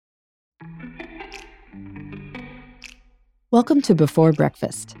Welcome to Before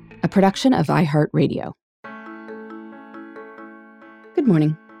Breakfast, a production of iHeartRadio. Good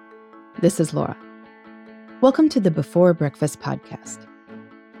morning. This is Laura. Welcome to the Before Breakfast podcast.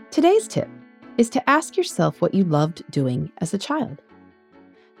 Today's tip is to ask yourself what you loved doing as a child.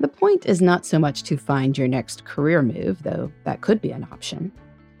 The point is not so much to find your next career move, though that could be an option,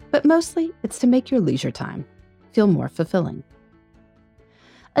 but mostly it's to make your leisure time feel more fulfilling.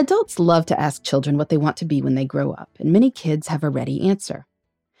 Adults love to ask children what they want to be when they grow up, and many kids have a ready answer.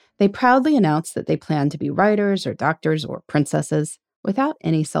 They proudly announce that they plan to be writers or doctors or princesses without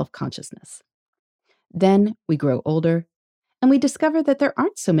any self-consciousness. Then we grow older, and we discover that there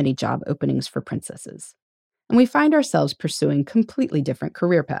aren't so many job openings for princesses, and we find ourselves pursuing completely different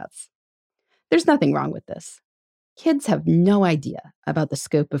career paths. There's nothing wrong with this. Kids have no idea about the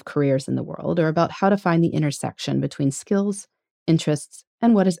scope of careers in the world or about how to find the intersection between skills, interests,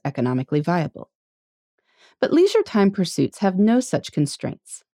 and what is economically viable. But leisure time pursuits have no such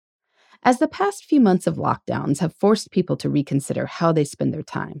constraints. As the past few months of lockdowns have forced people to reconsider how they spend their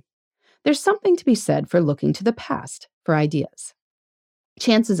time, there's something to be said for looking to the past for ideas.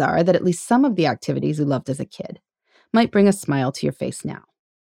 Chances are that at least some of the activities you loved as a kid might bring a smile to your face now.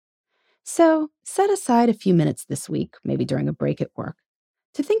 So, set aside a few minutes this week, maybe during a break at work,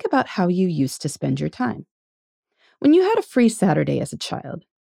 to think about how you used to spend your time. When you had a free Saturday as a child,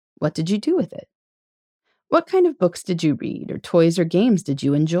 what did you do with it? What kind of books did you read, or toys or games did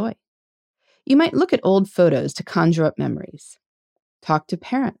you enjoy? You might look at old photos to conjure up memories. Talk to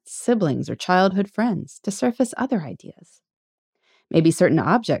parents, siblings, or childhood friends to surface other ideas. Maybe certain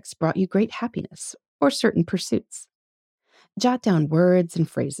objects brought you great happiness, or certain pursuits. Jot down words and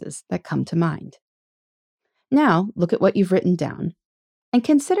phrases that come to mind. Now, look at what you've written down and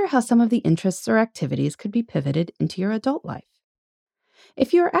consider how some of the interests or activities could be pivoted into your adult life.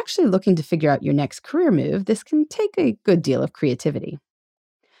 If you are actually looking to figure out your next career move, this can take a good deal of creativity.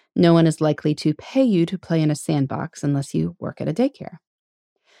 No one is likely to pay you to play in a sandbox unless you work at a daycare.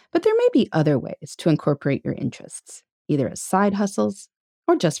 But there may be other ways to incorporate your interests, either as side hustles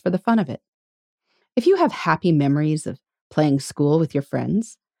or just for the fun of it. If you have happy memories of playing school with your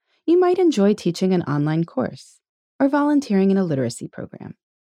friends, you might enjoy teaching an online course or volunteering in a literacy program.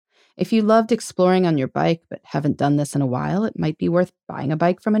 If you loved exploring on your bike but haven't done this in a while, it might be worth buying a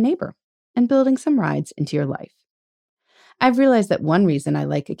bike from a neighbor and building some rides into your life. I've realized that one reason I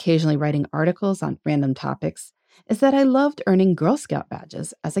like occasionally writing articles on random topics is that I loved earning Girl Scout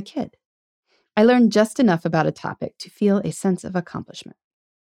badges as a kid. I learned just enough about a topic to feel a sense of accomplishment.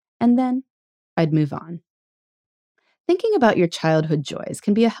 And then I'd move on. Thinking about your childhood joys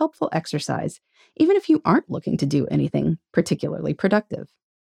can be a helpful exercise, even if you aren't looking to do anything particularly productive.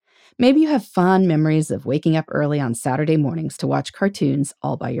 Maybe you have fond memories of waking up early on Saturday mornings to watch cartoons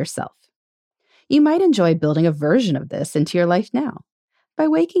all by yourself. You might enjoy building a version of this into your life now by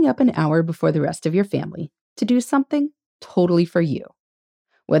waking up an hour before the rest of your family to do something totally for you,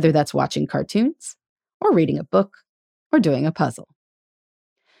 whether that's watching cartoons or reading a book or doing a puzzle.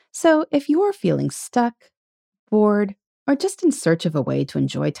 So if you're feeling stuck, bored, or just in search of a way to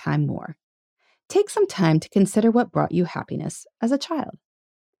enjoy time more, take some time to consider what brought you happiness as a child.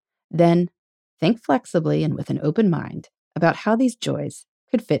 Then, think flexibly and with an open mind about how these joys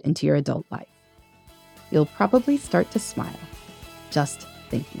could fit into your adult life. You'll probably start to smile just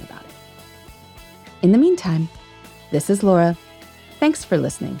thinking about it. In the meantime, this is Laura. Thanks for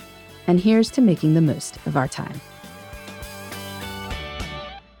listening, and here's to making the most of our time.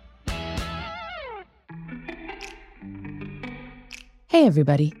 Hey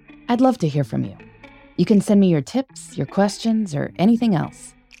everybody, I'd love to hear from you. You can send me your tips, your questions, or anything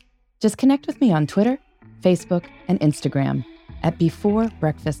else. Just connect with me on Twitter, Facebook, and Instagram at Before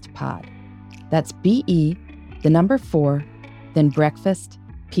Breakfast Pod. That's BE4, then Breakfast,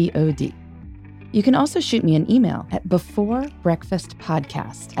 POD. You can also shoot me an email at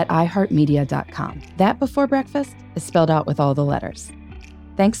beforebreakfastpodcast@iheartmedia.com. That Before Breakfast is spelled out with all the letters.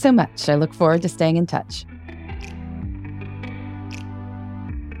 Thanks so much. I look forward to staying in touch.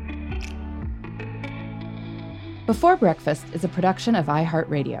 Before Breakfast is a production of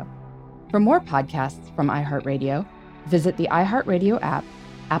iHeartRadio. For more podcasts from iHeartRadio, visit the iHeartRadio app,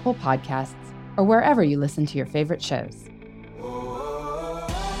 Apple Podcasts, or wherever you listen to your favorite shows.